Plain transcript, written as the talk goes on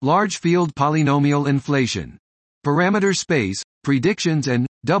Large Field Polynomial Inflation. Parameter Space, Predictions and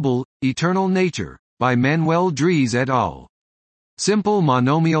Double, Eternal Nature, by Manuel Dries et al. Simple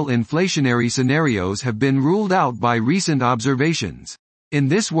monomial inflationary scenarios have been ruled out by recent observations. In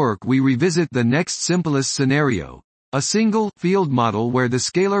this work we revisit the next simplest scenario, a single field model where the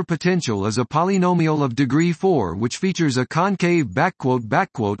scalar potential is a polynomial of degree 4 which features a concave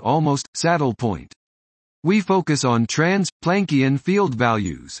almost saddle point. We focus on trans-Planckian field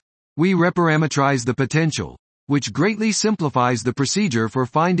values. We reparametrize the potential, which greatly simplifies the procedure for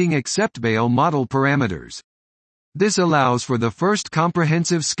finding acceptable model parameters. This allows for the first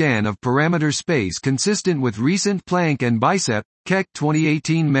comprehensive scan of parameter space consistent with recent Planck and Bicep, Keck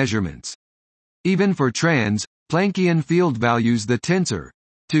 2018 measurements. Even for trans-Planckian field values, the tensor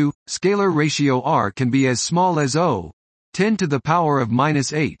to scalar ratio R can be as small as 10 to the power of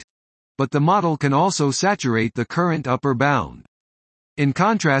 -8. But the model can also saturate the current upper bound. In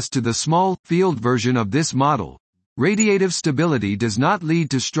contrast to the small field version of this model, radiative stability does not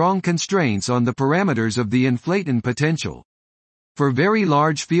lead to strong constraints on the parameters of the inflaton potential. For very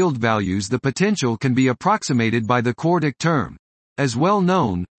large field values, the potential can be approximated by the quartic term. As well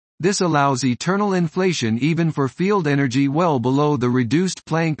known, this allows eternal inflation even for field energy well below the reduced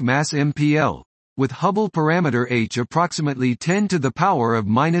Planck mass MPL, with Hubble parameter h approximately 10 to the power of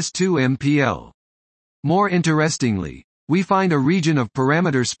 -2 MPL. More interestingly, we find a region of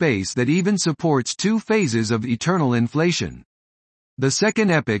parameter space that even supports two phases of eternal inflation. The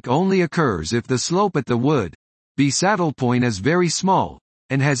second epoch only occurs if the slope at the would be saddle point is very small,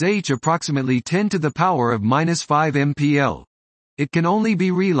 and has h approximately 10 to the power of -5 MPL. It can only be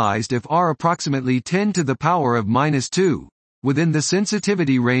realized if r approximately 10 to the power of -2. Within the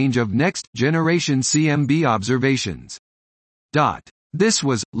sensitivity range of next-generation CMB observations. This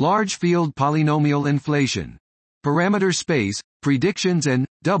was Large Field Polynomial Inflation. Parameter Space, Predictions and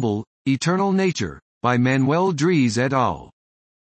Double, Eternal Nature, by Manuel Dries et al.